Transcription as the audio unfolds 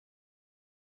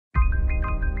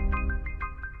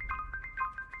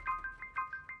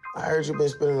I heard you've been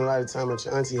spending a lot of time at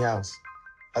your auntie house.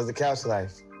 How's the couch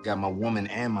life? Got my woman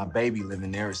and my baby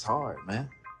living there. It's hard, man.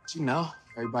 But you know,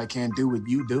 everybody can't do what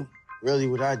you do. Really,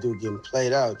 what I do getting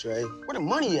played out, Dre. Where the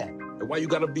money at? And why you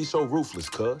gotta be so ruthless,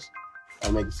 cuz?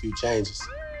 I'll make a few changes.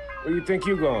 Where you think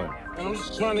you going? I'm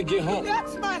just trying to get home.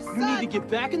 That's my son. You need to get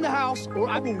back in the house or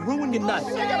I will ruin your night.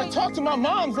 I gotta talk to my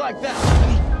moms like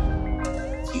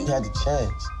that. If you had the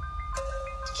chance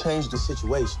to change the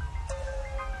situation,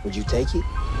 would you take it?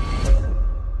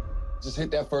 Just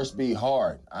hit that first beat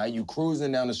hard. All right, you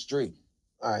cruising down the street.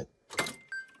 All right.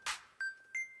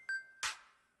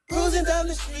 Cruising down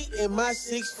the street in my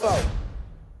 6'4".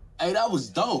 Hey, that was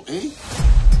dope, eh?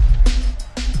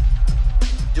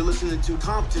 You're listening to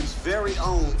Compton's very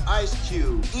own Ice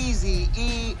Cube,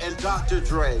 Eazy-E, and Dr.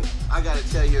 Dre. I gotta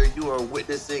tell you, you are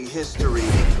witnessing history.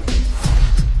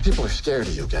 People are scared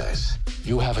of you guys.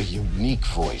 You have a unique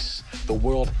voice. The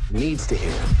world needs to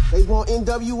hear it. They want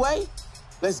N.W.A?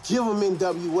 Let's give them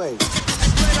N.W.A.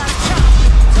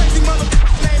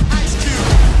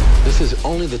 This is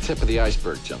only the tip of the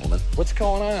iceberg, gentlemen. What's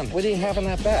going on? What do you have in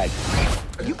that bag?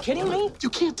 Are you kidding me? You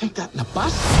can't take that in the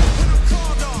bus.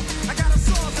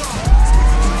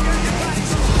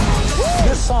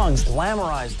 Your songs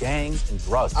glamorize gangs and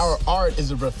drugs. Our art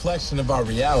is a reflection of our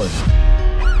reality.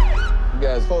 You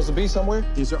guys supposed to be somewhere?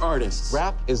 These are artists.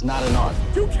 Rap is not an art.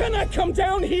 You cannot come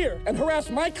down here and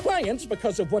harass my clients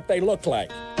because of what they look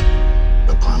like.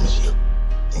 I promise you,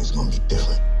 things are gonna be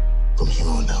different from here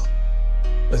on out.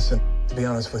 Listen, to be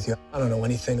honest with you, I don't know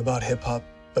anything about hip-hop,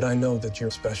 but I know that you're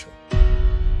special.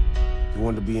 You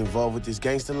want to be involved with this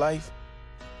gangster life?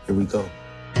 Here we go.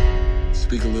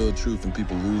 Speak a little truth and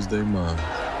people lose their mind.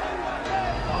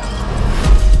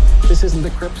 This isn't the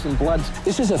Crips and Bloods.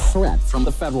 This is a threat from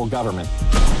the federal government.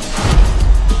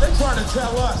 They're trying to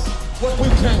tell us what we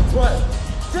can't play.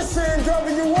 This is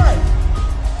N.W.A.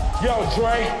 Yo,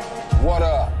 Dre. What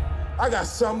up? I got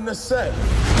something to say.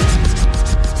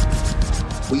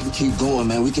 We can keep going,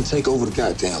 man. We can take over the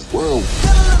goddamn world.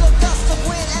 Get a little gust of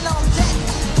wind and I'm down.